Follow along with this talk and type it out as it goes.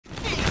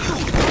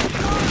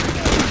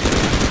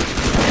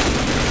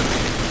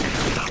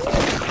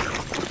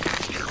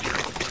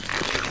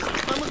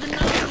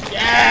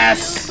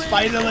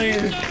Finally!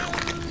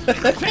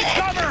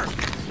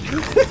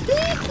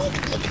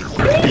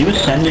 Are you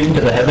ascending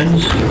to the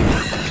heavens?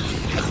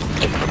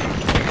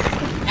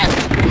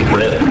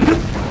 Really?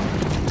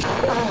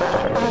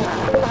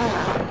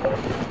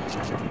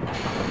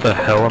 What the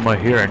hell am I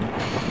hearing?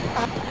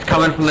 It's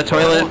coming from the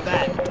toilet.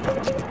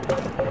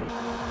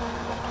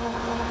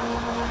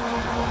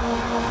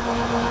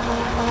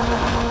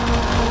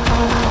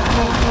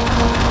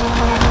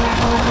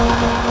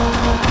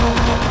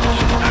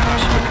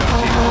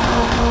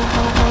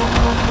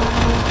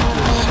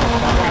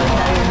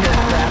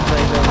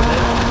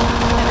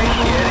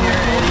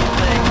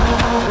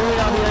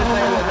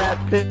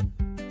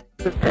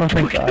 Oh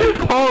my god.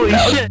 Holy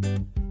shit!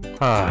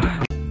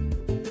 Ah.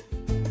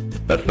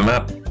 That's the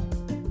map.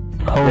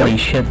 Holy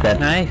shit, that's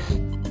Nice.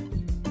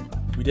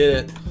 We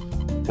did it.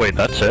 Wait,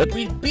 that's it?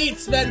 We beat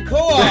Sven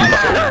Co-Op!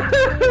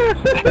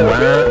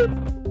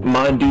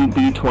 My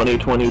DB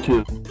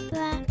 2022.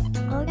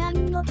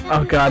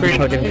 Oh god, the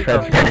fucking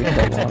shreds are gonna be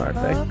so long, aren't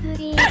they?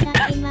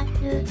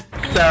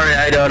 Sorry,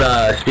 I don't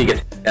speak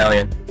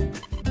Italian.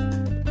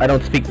 I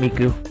don't speak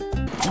Miku.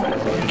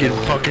 Get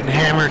fucking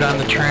hammered on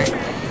the train.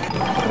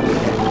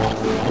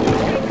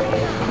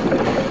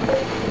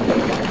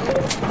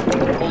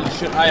 Holy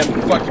shit, I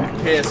am fucking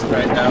pissed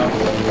right now.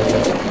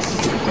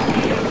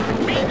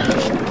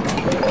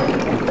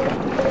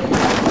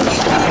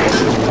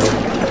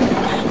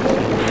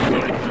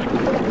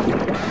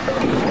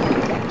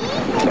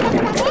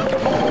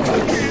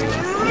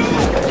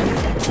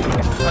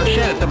 Oh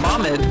shit, it's a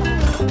vomit.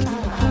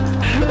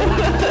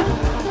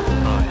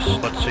 Nice.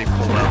 Let's see,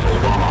 pull out the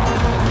bomb.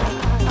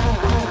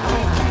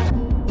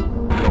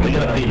 We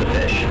gotta feed the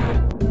fish.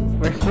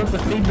 We're supposed to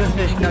feed the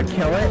fish, not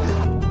kill it?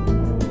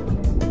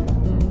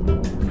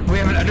 We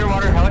have an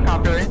underwater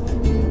helicopter.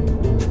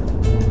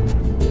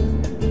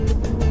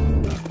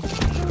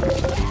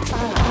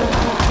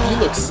 You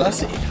look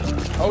sussy.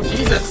 Oh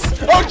Jesus!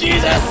 Oh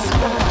Jesus!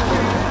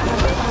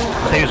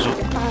 Hazel.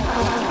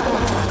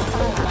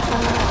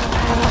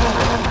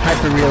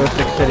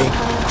 Hyper-realistic city.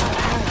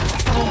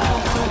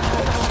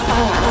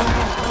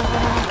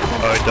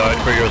 I died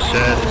for your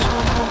sins.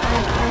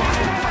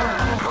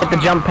 Hit the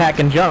jump pack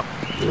and jump.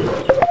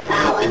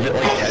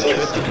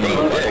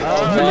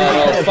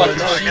 Oh fucking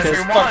Jesus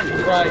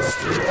fucking Christ!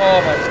 Oh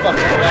my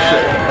fucking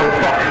god!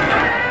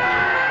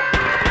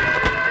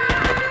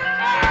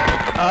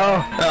 Oh.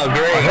 Oh,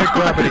 great.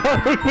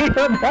 He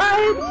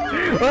died?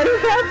 What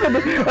is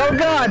happening? Oh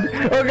god!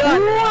 Oh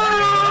god!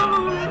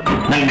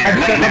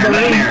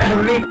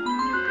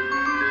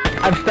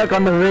 I'm stuck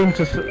on the ring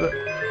to...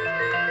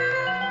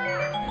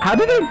 How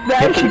did I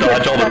actually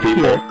dodge all the stuck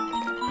people. here?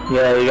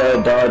 Yeah, you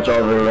gotta dodge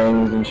all the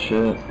rings and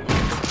shit.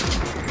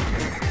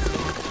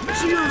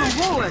 So you're the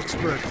wall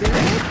expert, then?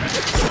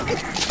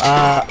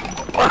 Oh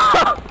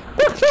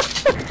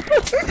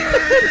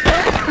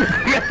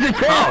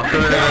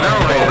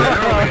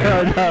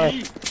no!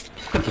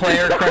 The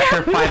player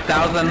crusher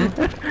 5000.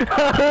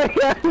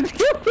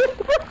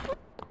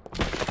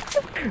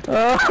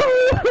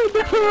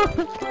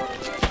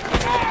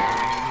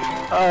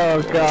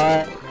 Oh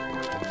god.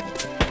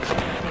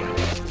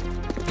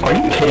 Are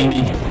you kidding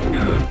me?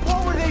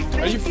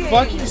 Are you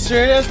fucking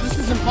serious? This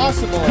is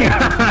impossible!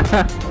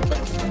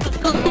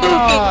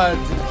 God!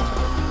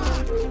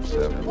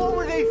 What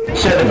were they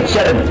thinking?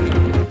 Seven.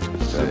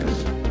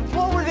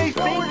 What were they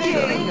thinking?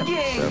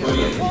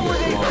 What were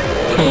they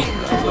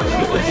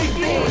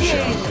thinking?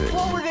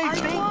 What were they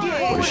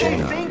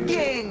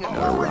thinking?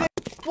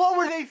 What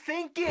were they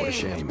thinking? What a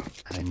shame.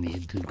 I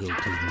need to go to the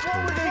What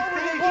were they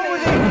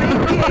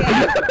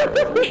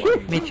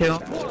thinking? Me too.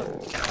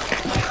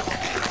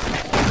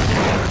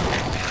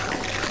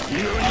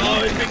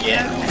 Oh, it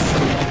begins!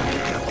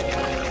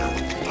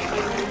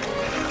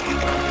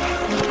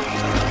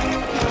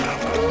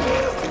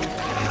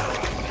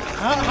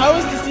 How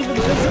is this even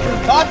physically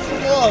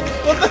possible?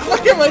 What the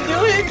fuck am I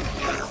doing?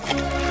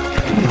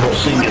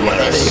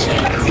 Singularity.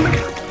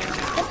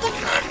 What the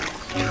fuck?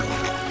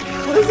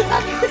 What is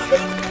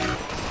happening?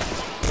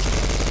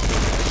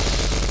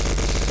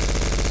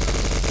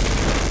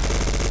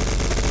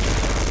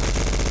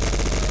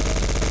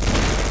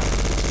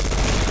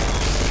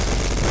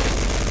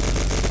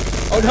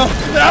 Oh no!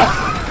 No!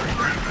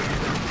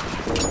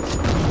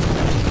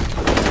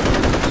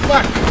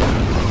 Fuck!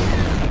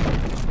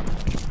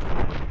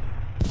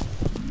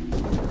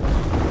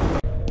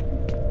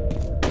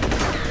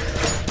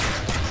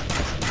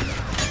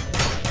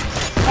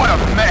 What a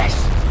mess!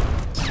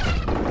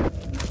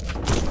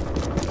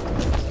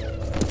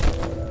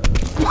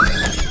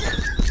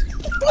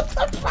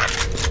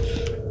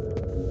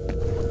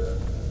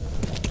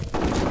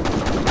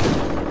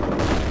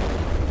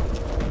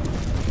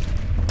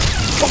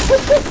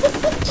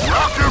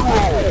 Rock and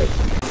roll!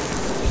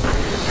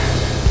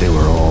 They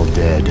were all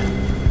dead.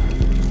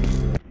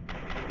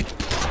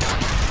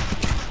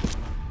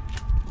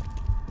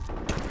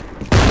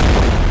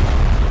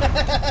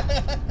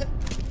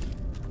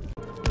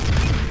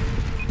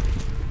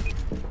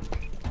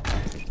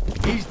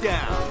 He's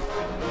down.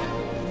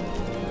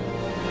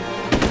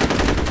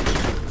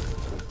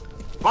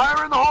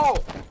 Fire in the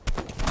hole!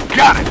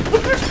 Got it!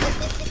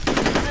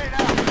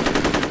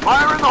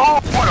 Fire in the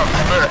hole! What a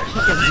mess!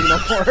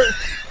 Xenomorph.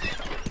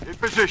 In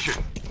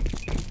position.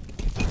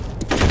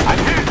 I'm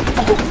hit!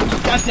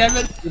 God damn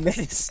it! You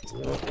missed.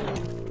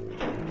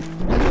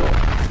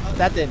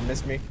 That didn't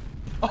miss me.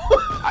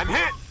 I'm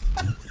hit!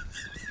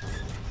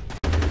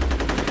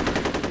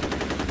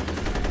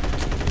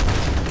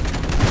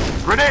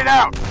 Grenade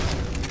out!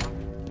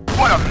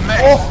 What a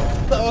mess! Oh,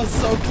 that was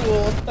so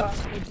cool.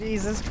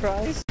 Jesus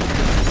Christ.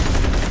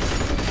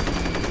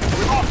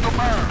 We lost a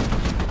man!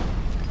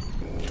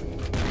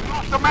 We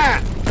lost a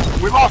man!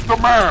 We lost a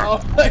man! Oh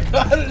my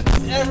god,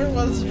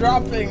 everyone's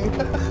dropping.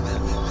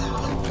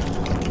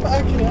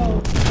 Fucking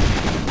hell.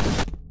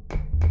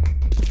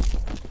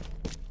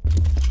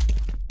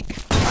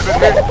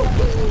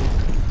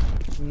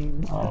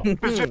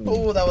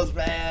 Oh, that was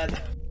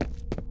bad.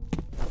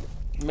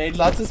 Made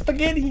lots of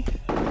spaghetti.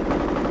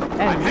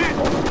 I'm hit!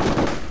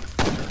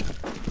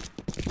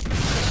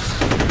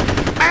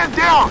 Man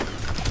down!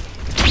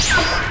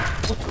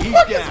 He's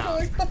What is down.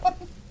 going on?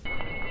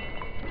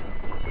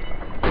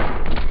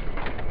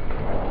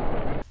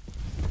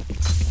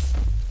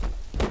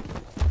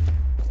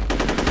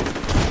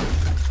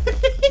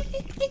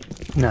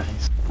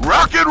 Nice.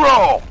 Rock and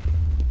roll!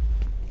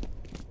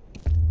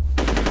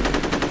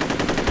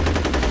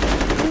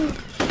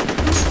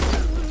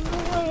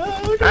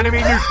 Enemy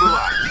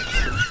neutralized!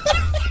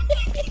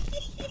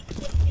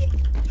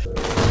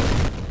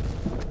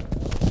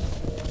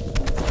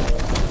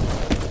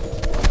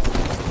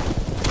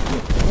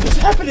 What's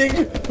happening?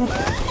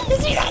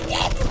 Is he not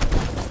dead?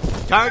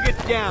 Target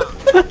down!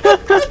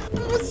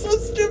 That was so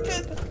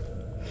stupid.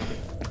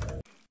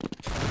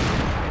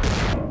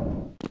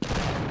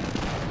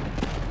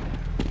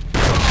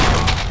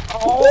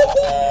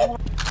 Oh.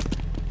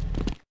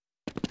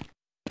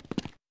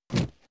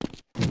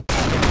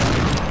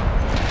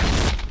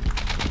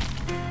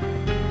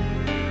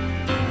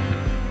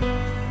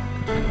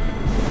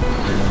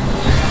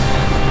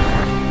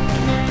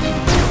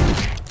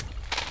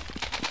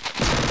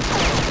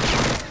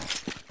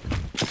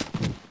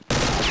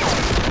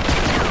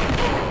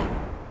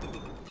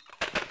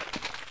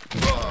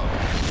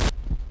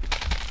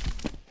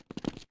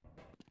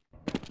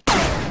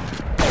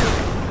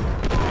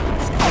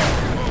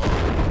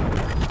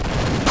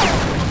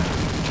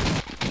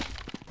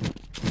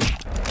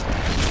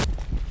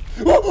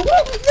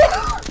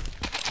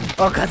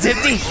 Oh god, it's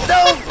empty! No!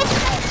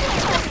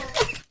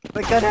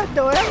 My gun had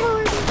no ammo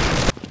in it.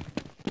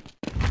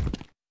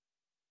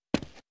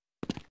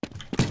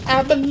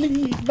 I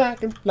believe I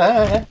can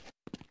fly.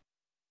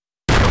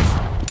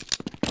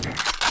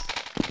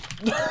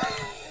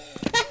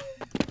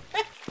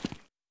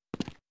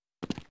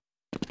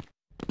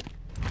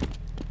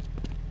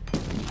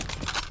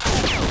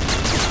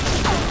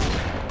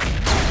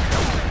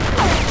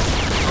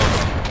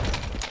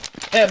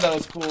 Damn, that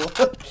was cool.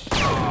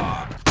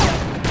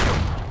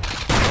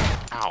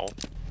 Ow.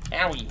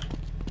 Owie.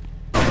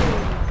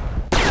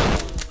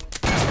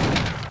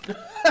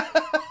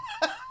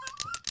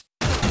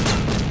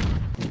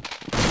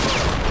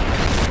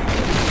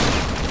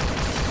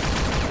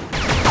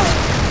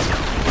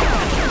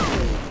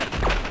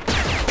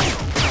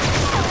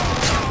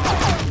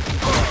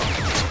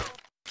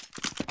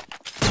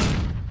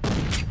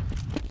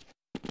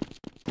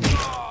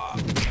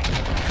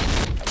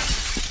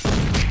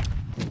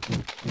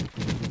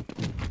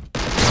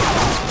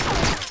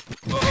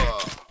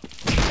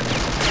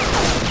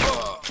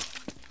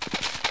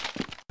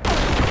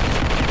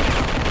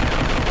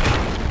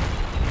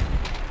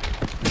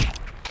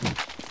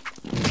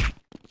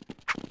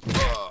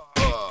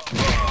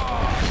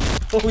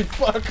 Holy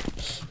fuck!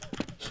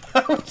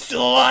 I'm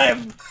still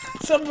alive!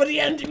 Somebody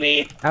end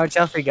me! How much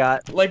health we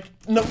got? Like,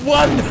 no,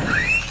 one!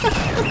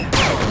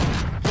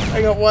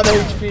 I got 1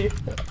 HP.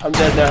 I'm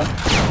dead now.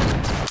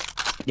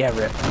 Yeah,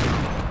 rip.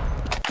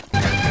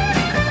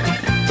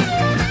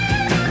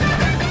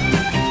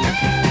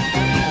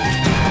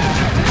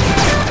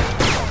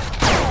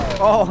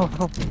 Oh!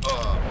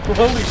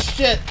 Holy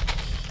shit!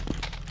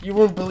 You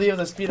wouldn't believe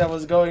the speed I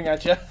was going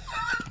at you.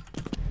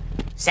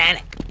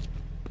 Sonic!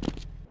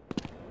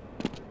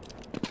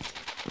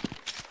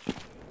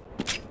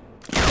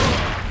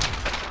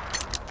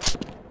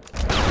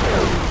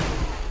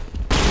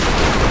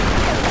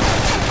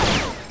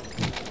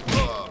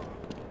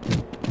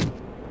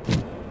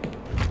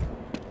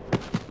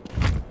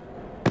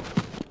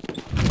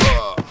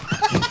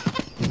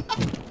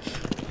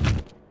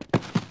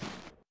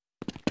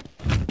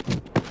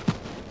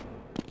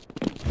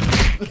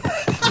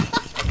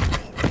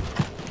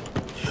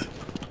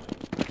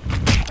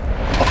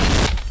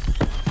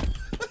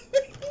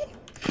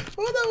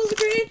 Oh, that was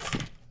great!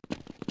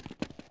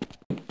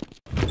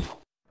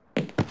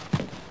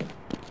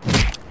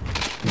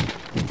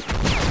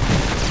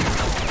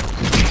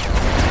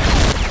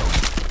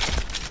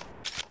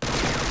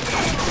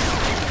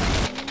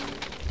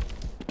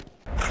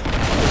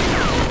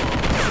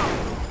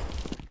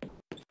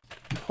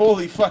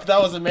 Holy fuck, that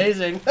was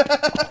amazing!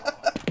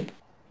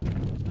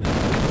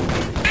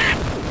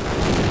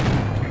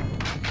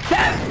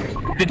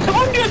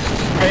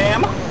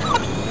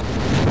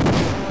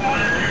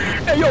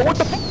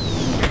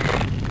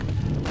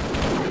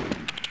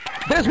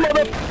 This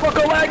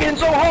motherfucker lagging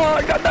so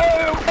hard,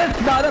 goddamn! This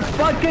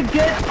motherfucker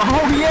get...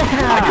 Oh yeah!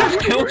 I just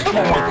killed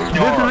someone!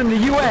 This is in the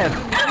US!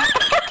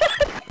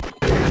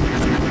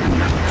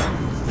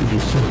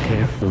 Listen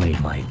carefully,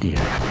 my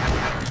dear.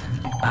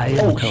 I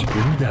am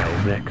talking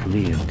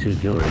directly into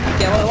your...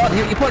 Yeah, what?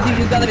 You think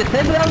you gotta be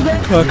safe around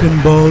there?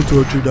 Fucking ball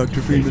torture,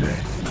 Dr. Freeman.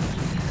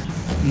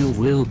 You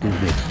will do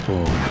this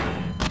for me.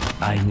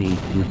 I need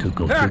you to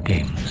go to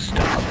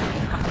GameStop.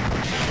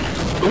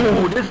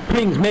 Ooh, this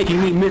ping's making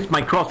me miss my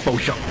crossbow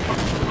shot.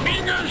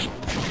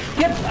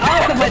 Get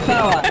out of my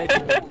tower!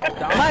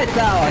 My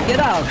tower, get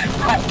out!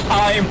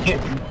 I'm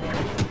hit.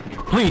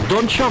 Please,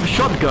 don't shove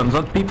shotguns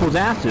at people's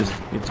asses.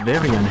 It's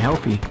very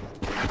unhealthy.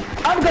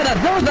 I'm gonna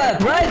do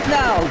that right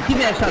now! Give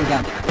me a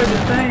shotgun. We're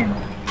the same.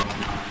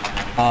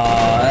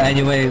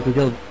 Anyway, we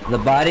killed the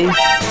body.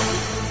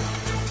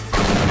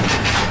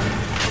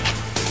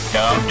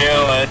 Don't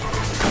do it.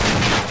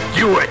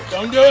 Do it!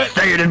 Don't do it!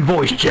 Say it in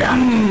voice chat.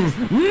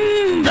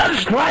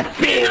 That's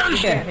crunchy!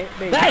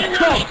 That's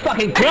so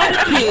fucking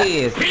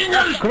crunchy!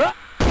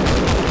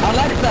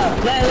 Alexa,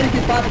 play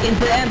Linkin Park into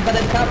the end, but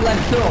it's top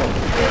like 2.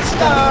 It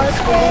starts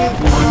with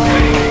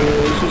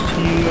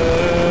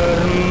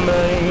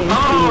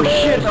Oh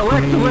shit,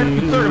 Alexa left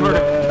the server.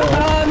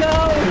 Oh no!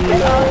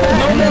 No,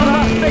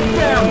 fix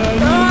them!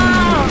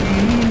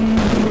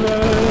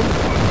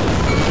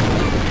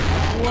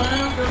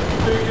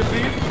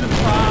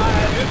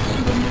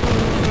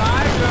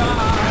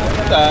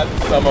 that's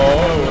some more.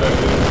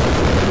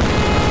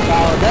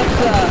 Oh,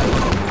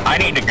 that's I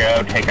need to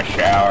go take a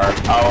shower.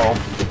 I'll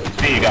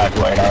see you guys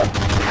later.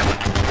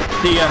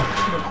 the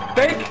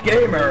fake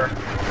gamer.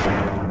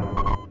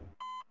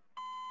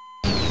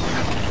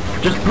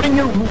 Just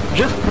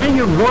bring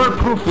your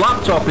waterproof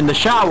laptop in the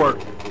shower.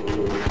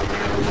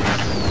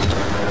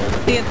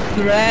 It's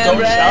Don't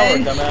shower,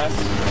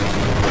 dumbass.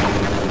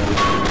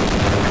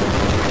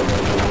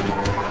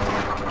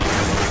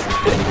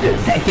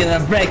 Taking a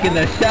break in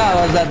the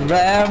showers at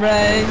ram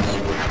range.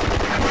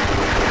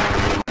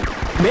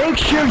 Make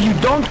sure you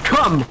don't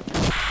come.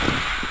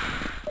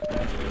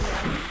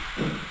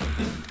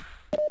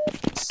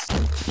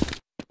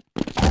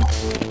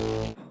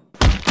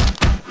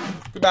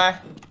 Goodbye.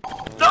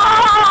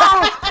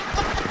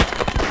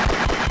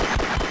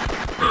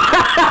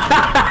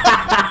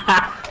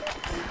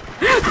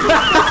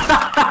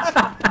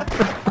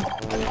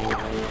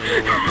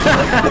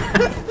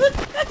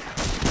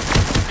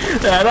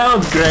 Yeah, that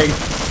was great.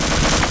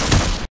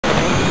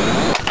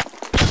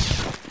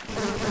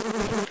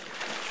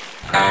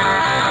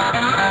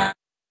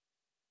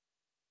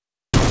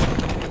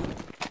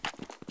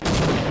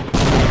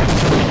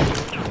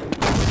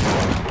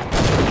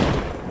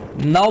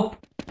 Nope.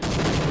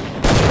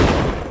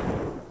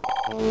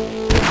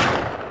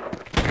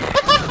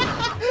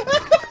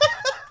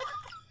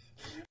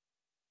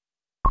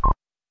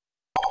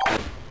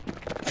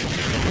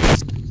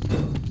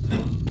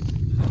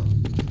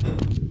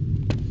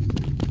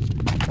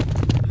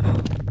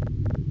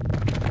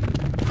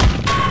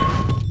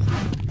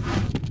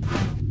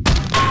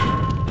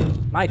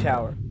 My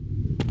tower.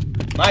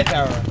 My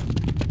tower.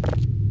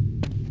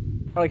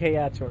 Okay,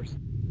 yeah, it's yours.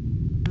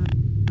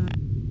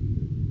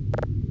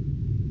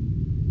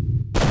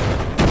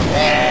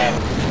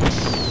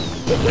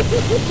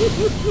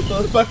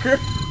 Motherfucker.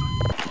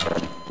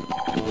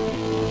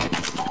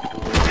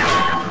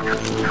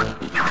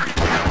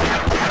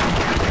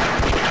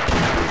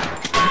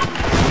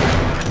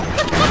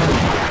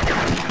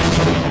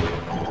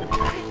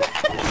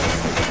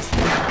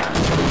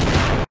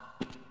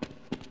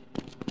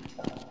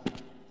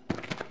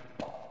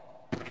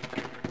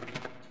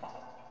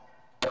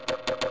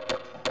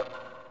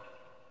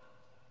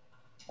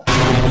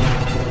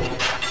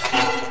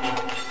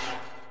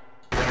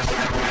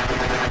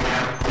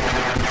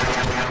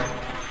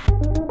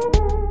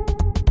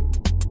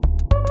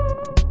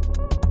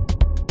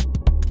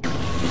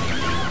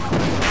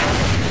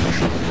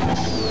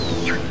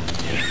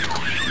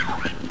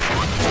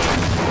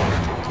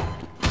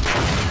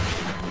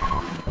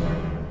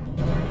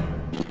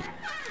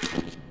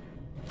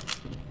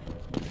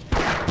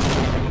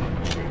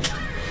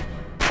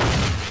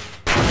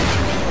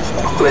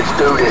 Let's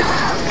do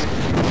this.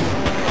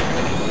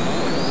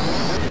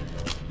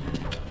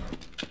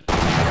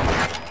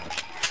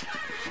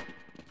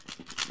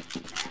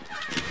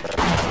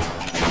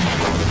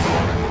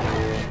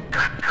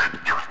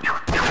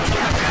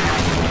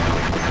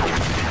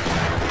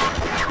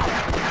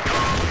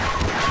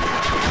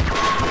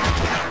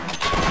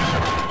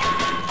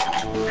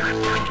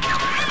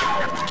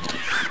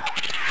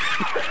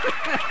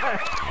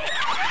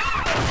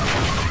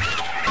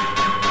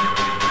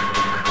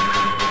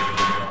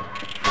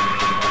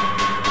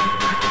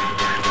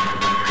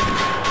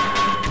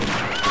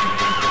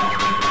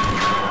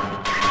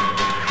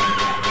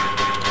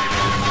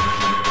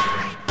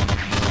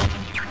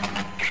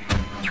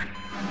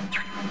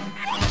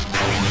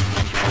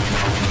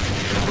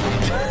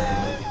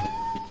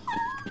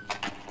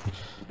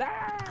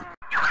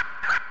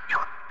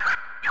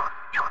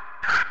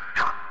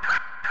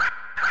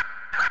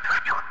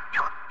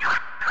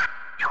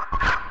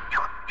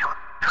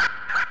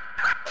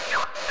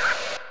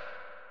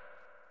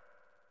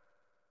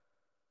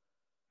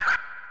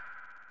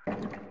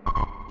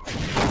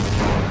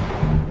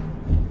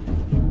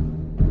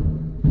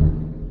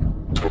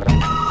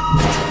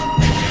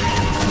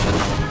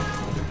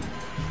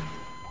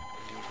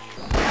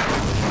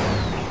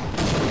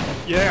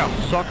 Yeah,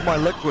 suck my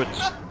liquids.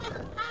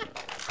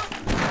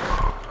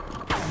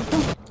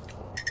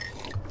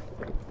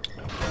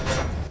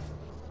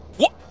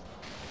 What?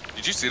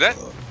 Did you see that?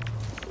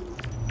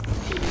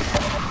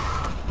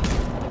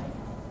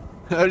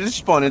 I just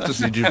spawned in to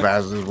see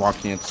Juvaz is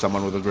walking at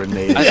someone with a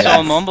grenade. I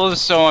saw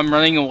Mumbles, so I'm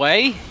running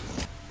away.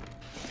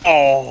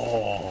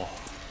 Oh.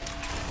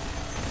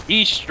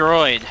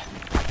 Destroyed.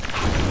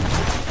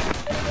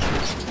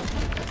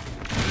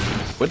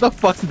 Where the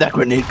fuck did that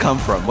grenade come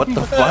from? What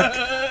the fuck?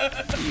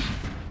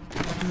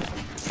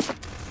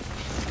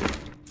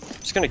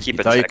 Just gonna keep You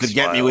a thought you text could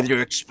get me file. with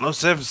your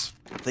explosives?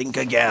 Think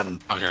again.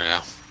 Okay,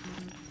 yeah.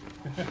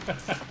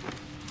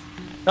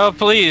 Oh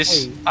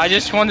please! I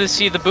just wanted to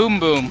see the boom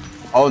boom.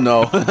 Oh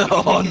no!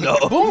 Oh no!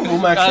 Boom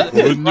boom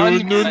actually.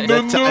 Run,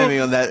 The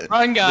timing on that.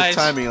 Run, guys.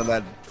 The timing on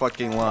that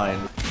fucking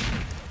line.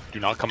 Do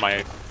not come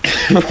my.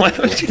 Why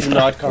don't you do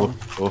not come?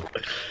 Oh.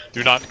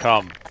 Do not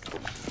come.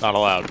 Not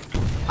allowed.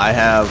 I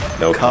have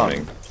No come.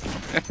 coming.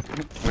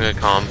 I'm gonna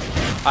calm.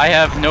 I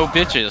have no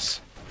bitches.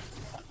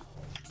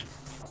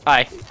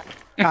 Hi.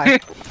 Hi.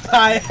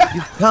 Hi.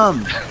 You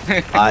come.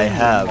 I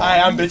have Hi,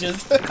 I'm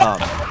bitches. come.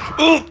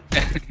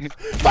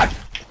 Fuck.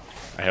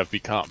 I have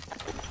become.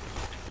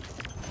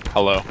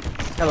 Hello.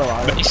 Hello,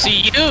 Oliver. I see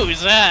you,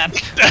 Zap.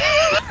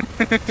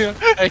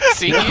 I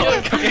see you.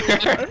 Where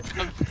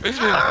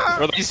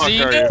the I fuck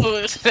see are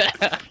you,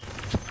 Zap.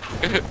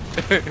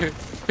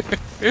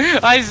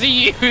 I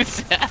see you,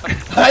 Zap.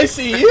 I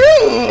see you.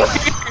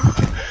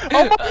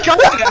 Oh my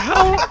god!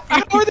 How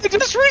are they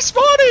just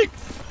respawning?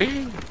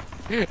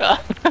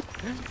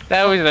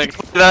 That was like.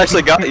 It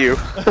actually got you.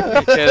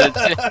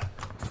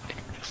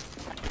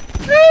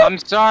 I'm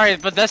sorry,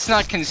 but that's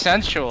not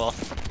consensual.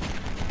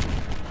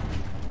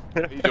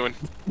 What are you doing?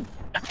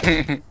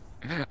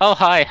 Oh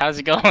hi, how's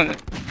it going?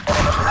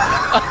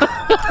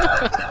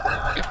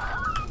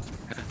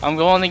 I'm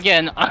going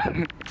again.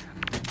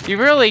 You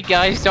really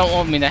guys don't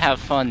want me to have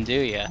fun, do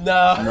you?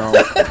 No. No.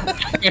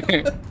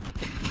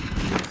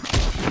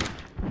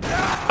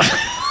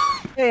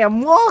 Hey,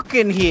 I'm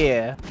walking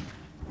here.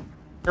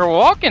 You're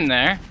walking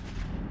there.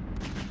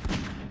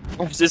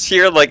 Is this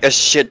here like a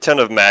shit ton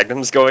of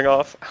magnums going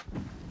off?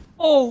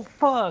 Oh,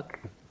 fuck.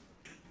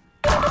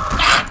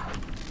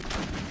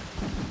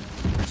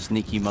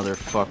 Sneaky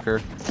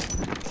motherfucker.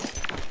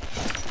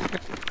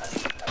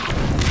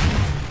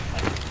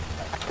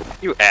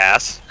 You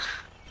ass.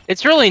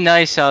 It's really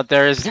nice out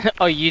there.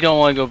 Oh, you don't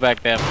want to go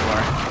back that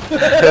far.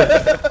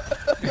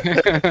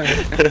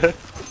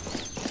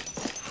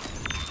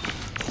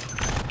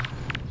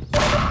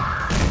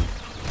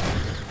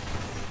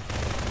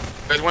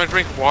 You guys want to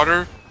drink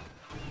water?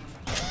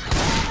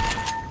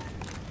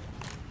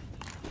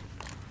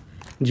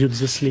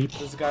 Jude's asleep.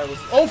 This guy was.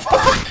 Oh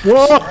fuck!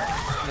 Whoa!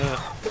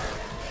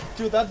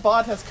 Dude, that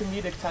bot has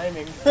comedic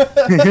timing.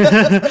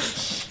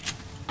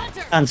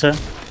 Answer.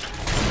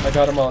 I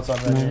got him all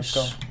already. Nice. Let's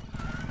go.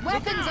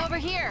 Weapons over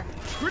here.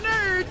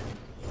 Grenade!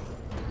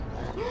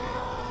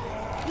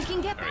 We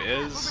can get There he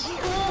is.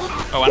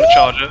 Oh, and a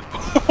charger.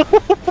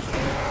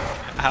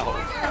 Ow.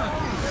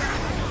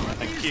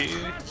 Thank you.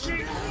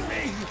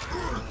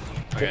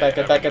 Get back,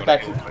 get back, get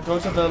back. Go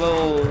to the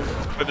little.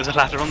 Wait, there's a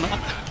ladder on that?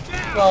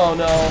 Oh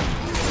no.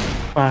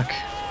 Fuck.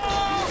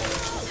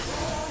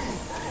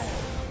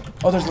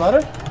 Oh, there's a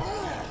ladder?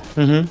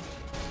 Mm-hmm.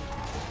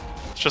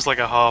 It's just like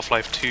a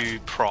Half-Life 2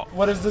 prop.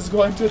 What is this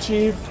going to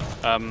achieve?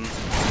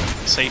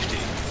 Safety.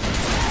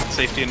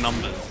 Safety in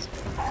numbers.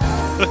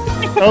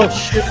 Oh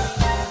shit.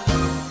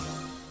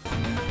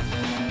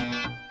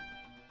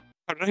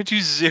 How did I do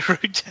 0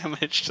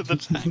 damage to the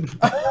tank?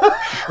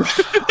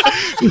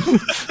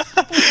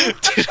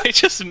 Did I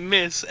just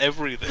miss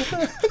everything?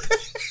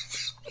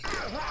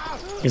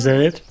 Is that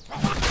it?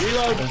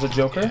 There's a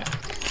Joker.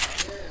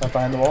 Right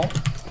behind the wall.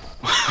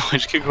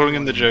 Why'd you keep calling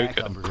him the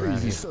Joker?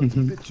 Because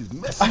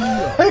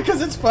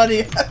it's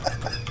funny.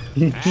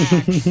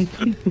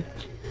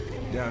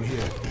 Down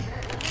here.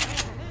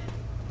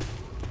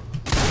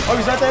 Oh,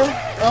 he's right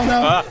there? Oh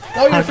no.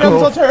 No, your Ah,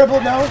 film's cool. so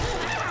terrible now.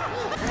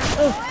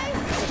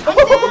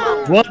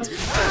 What?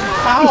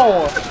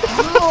 How?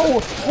 How?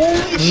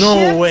 Holy shit!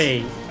 No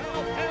way.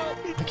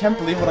 I can't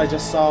believe what I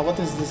just saw. What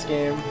is this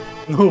game?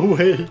 No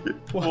way.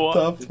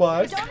 What the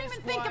fuck? Don't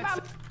even think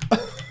about.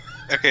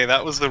 Okay,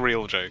 that was the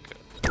real Joker.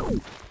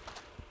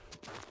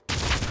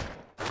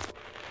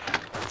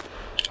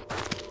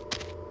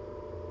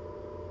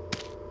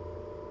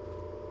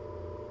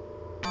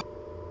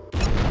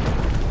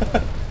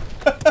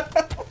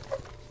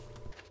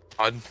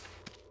 Odd.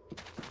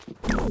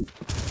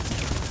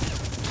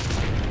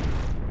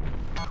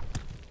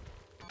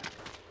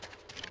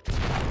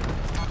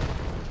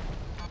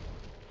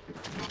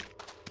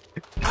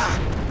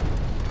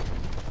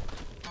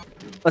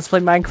 Let's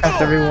play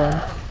Minecraft, everyone.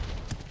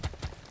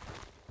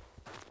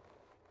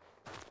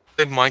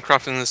 Played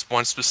Minecraft in this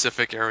one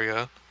specific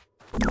area.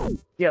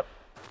 Yep.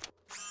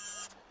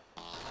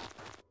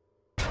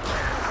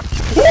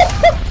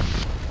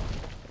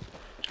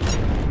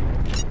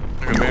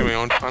 my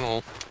own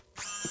tunnel.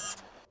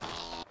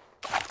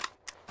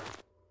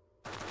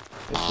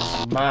 This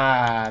is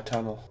my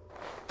tunnel.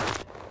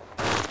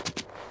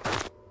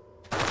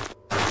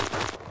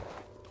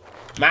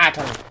 My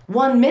tunnel.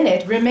 1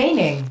 minute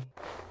remaining.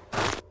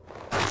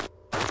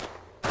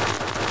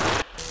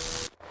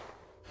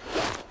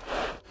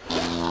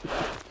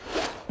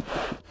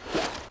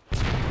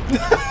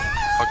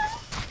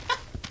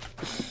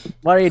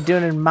 What are you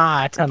doing in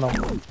my tunnel?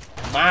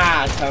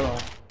 My tunnel.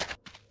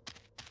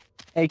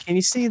 Hey, can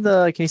you see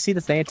the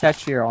thing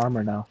attached to your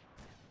armor now?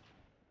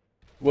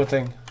 What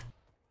thing?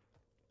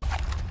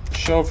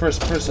 Show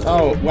first person.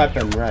 Oh,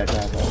 weapon. Right.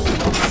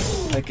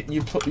 Like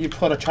you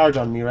put a charge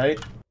on me, right?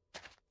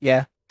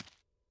 Yeah.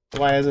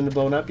 Why hasn't it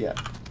blown up yet?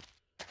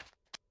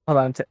 Hold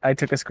on, I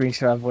took a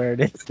screenshot of where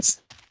it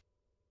is.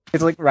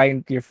 It's like right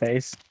into your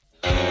face.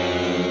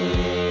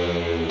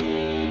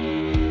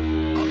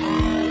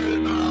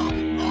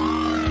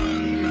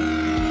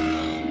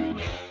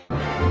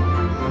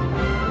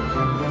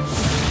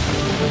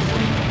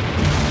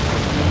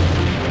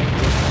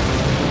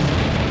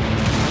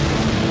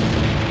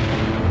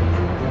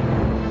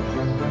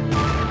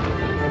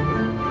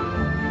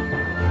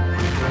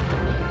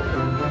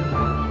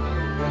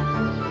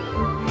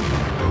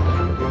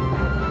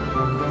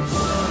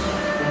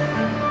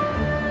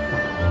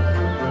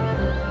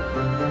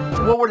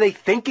 What were they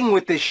thinking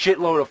with this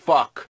shitload of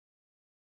fuck?